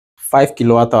5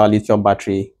 kilowatt hour lithium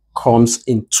battery comes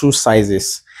in two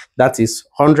sizes. That is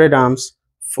 100 amps,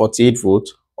 48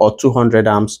 volts, or 200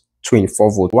 amps,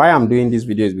 24 volts. Why I'm doing this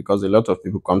video is because a lot of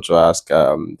people come to ask,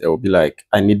 they will be like,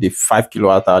 I need the 5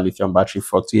 kilowatt hour lithium battery,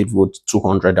 48 volts,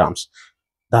 200 amps.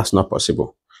 That's not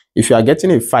possible. If you are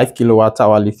getting a 5 kilowatt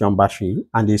hour lithium battery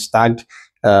and it's tagged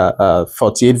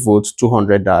 48 volts,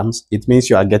 200 amps, it means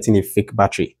you are getting a fake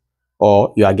battery,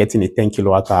 or you are getting a 10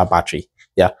 kilowatt hour battery.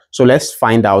 Yeah, so let's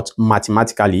find out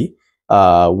mathematically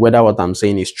whether what I'm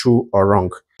saying is true or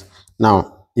wrong.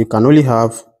 Now, you can only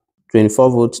have 24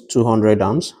 volts, 200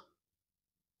 amps,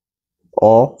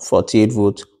 or 48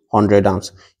 volts, 100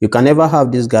 amps. You can never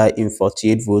have this guy in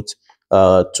 48 volts,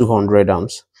 200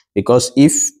 amps, because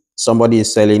if somebody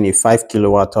is selling a 5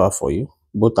 kilowatt hour for you,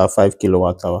 both are 5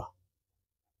 kilowatt hour,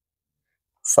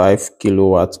 5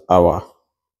 kilowatt hour.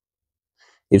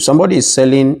 If somebody is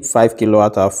selling 5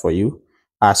 kilowatt hour for you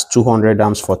as 200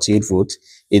 amps, 48 volts,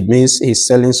 it means he's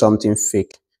selling something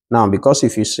fake. Now, because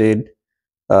if you said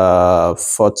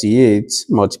 48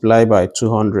 multiplied by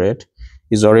 200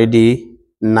 is already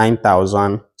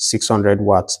 9,600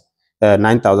 watts,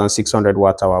 9,600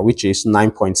 watt hour, which is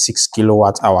 9.6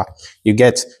 kilowatt hour. You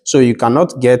get, so you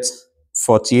cannot get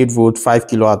 48 volt 5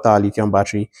 kilowatt hour lithium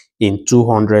battery in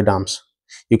 200 amps.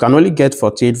 You can only get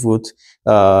 48 volt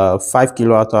 5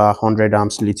 kilowatt hour 100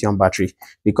 amps lithium battery,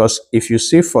 because if you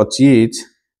say 48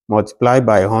 multiplied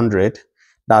by 100,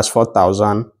 that's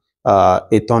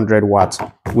 4,800 watts,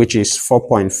 which is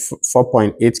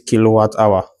 4.8 kilowatt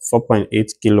hour.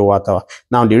 4.8 kilowatt hour.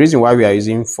 Now, the reason why we are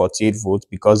using 48 volts,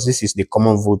 because this is the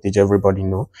common voltage everybody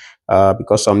know,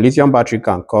 because some lithium battery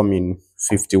can come in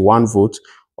 51 volts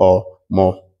or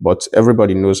more, but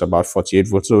everybody knows about 48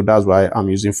 volts, so that's why I'm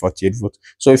using 48 volts.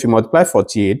 So if you multiply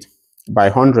 48 by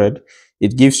 100,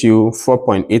 it gives you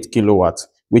 4.8 kilowatts,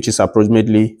 which is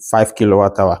approximately 5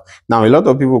 kilowatt hour. Now, a lot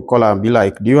of people call and be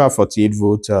like, do you have 48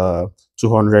 volt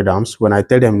 200 amps? When I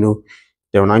tell them no,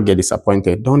 they will not get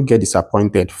disappointed. Don't get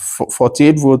disappointed.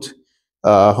 48 volt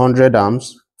 100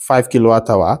 amps 5 kilowatt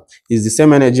hour is the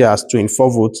same energy as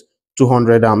 24 volt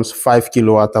 200 amps 5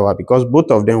 kilowatt hour, because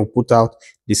both of them will put out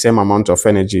the same amount of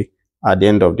energy at the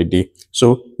end of the day.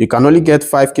 So you can only get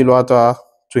 5 kilowatt hour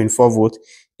 24 volt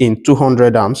in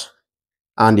 200 amps,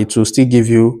 and it will still give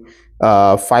you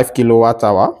 5 kilowatt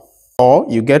hour, or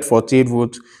you get 48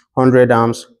 volt 100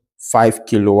 amps 5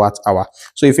 kilowatt hour.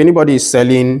 So if anybody is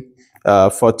selling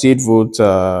 48 volt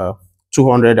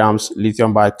 200 amps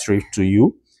lithium battery to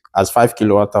you as 5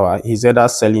 kilowatt hour, he's either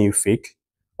selling you fake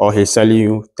or he's selling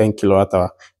you 10 kilowatt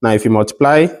hour. Now, if you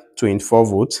multiply 24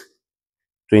 volts,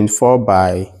 24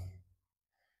 by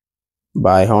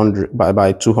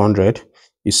 200,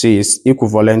 you see it's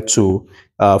equivalent to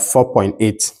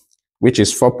 4.8, which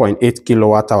is 4.8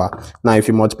 kilowatt hour. Now, if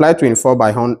you multiply 24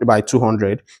 by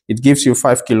 200, it gives you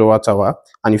 5 kilowatt hour.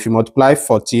 And if you multiply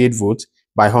 48 volts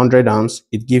by 100 amps,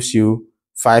 it gives you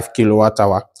 5 kilowatt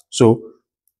hour. So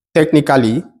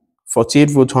technically, 48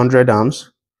 volt 100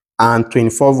 amps and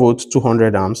 24 volt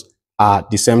 200 amps are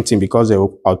the same thing, because they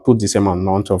will output the same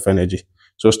amount of energy.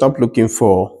 So stop looking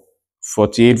for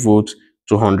 48 volt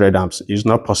 200 amps. It's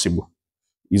not possible.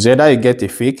 It's either you get a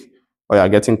fake or you're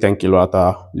getting 10 kilowatt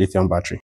hour lithium battery.